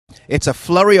It's a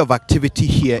flurry of activity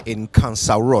here in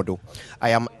Kansarodo. I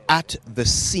am at the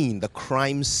scene, the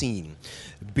crime scene.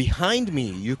 Behind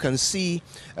me, you can see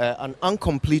an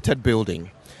uncompleted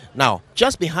building. Now,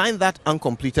 just behind that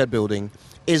uncompleted building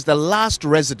is the last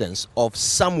residence of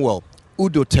Samuel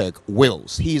Udoteg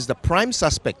Wills. He is the prime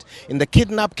suspect in the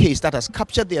kidnap case that has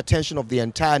captured the attention of the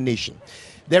entire nation.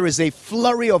 There is a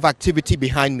flurry of activity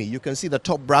behind me. You can see the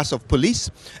top brass of police,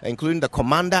 including the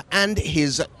commander and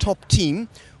his top team,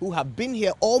 who have been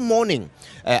here all morning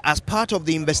as part of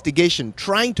the investigation,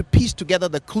 trying to piece together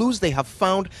the clues they have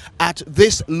found at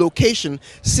this location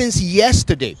since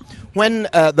yesterday, when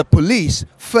the police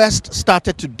first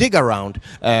started to dig around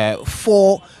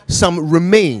for some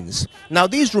remains. Now,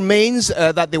 these remains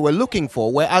that they were looking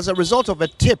for were as a result of a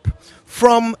tip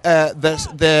from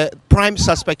the prime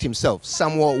suspect himself,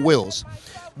 Samuel Wills.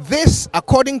 This,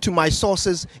 according to my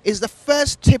sources, is the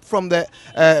first tip from the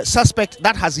suspect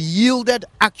that has yielded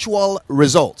actual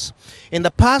results. In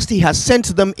the past, he has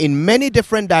sent them in many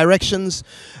different directions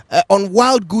on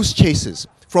wild goose chases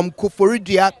from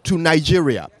Koforidia to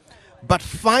Nigeria. But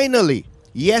finally,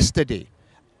 yesterday,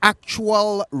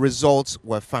 actual results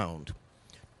were found.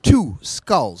 2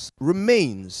 skulls,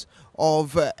 remains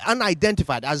of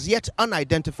as yet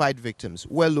unidentified victims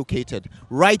were located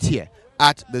right here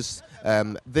at this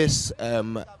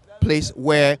place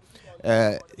where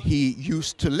he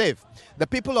used to live. The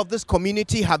people of this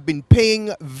community have been paying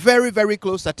very, very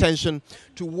close attention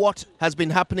to what has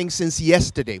been happening since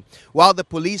yesterday. While the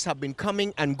police have been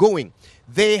coming and going,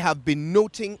 they have been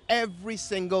noting every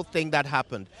single thing that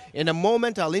happened. In a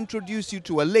moment, I'll introduce you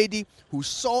to a lady who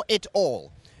saw it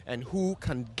all and who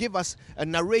can give us a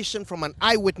narration from an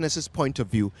eyewitness's point of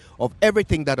view of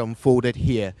everything that unfolded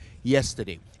here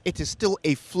yesterday. It is still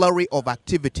a flurry of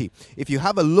activity. If you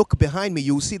have a look behind me,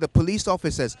 you'll see the police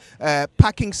officers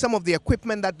packing some of the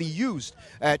equipment that they used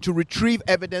to retrieve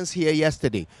evidence here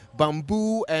yesterday.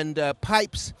 Bamboo and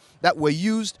pipes that were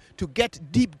used to get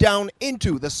deep down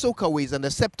into the soakaways and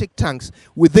the septic tanks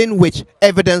within which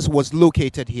evidence was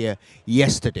located here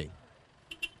yesterday.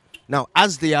 Now,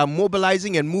 as they are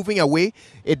mobilizing and moving away,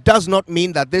 it does not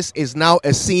mean that this is now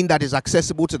a scene that is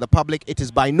accessible to the public. It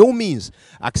is by no means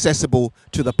accessible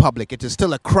to the public. It is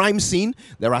still a crime scene.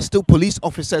 There are still police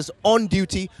officers on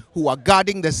duty who are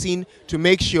guarding the scene to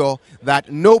make sure that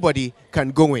nobody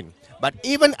can go in. But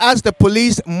even as the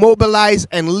police mobilize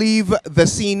and leave the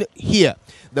scene here,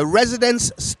 the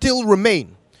residents still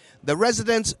remain. The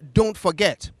residents don't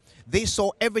forget. They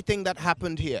saw everything that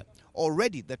happened here.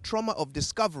 Already, the trauma of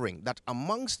discovering that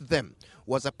amongst them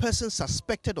was a person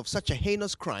suspected of such a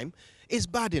heinous crime is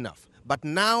bad enough. But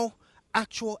now,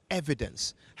 actual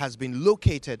evidence has been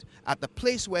located at the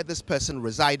place where this person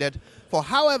resided for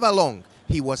however long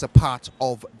he was a part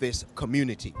of this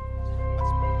community.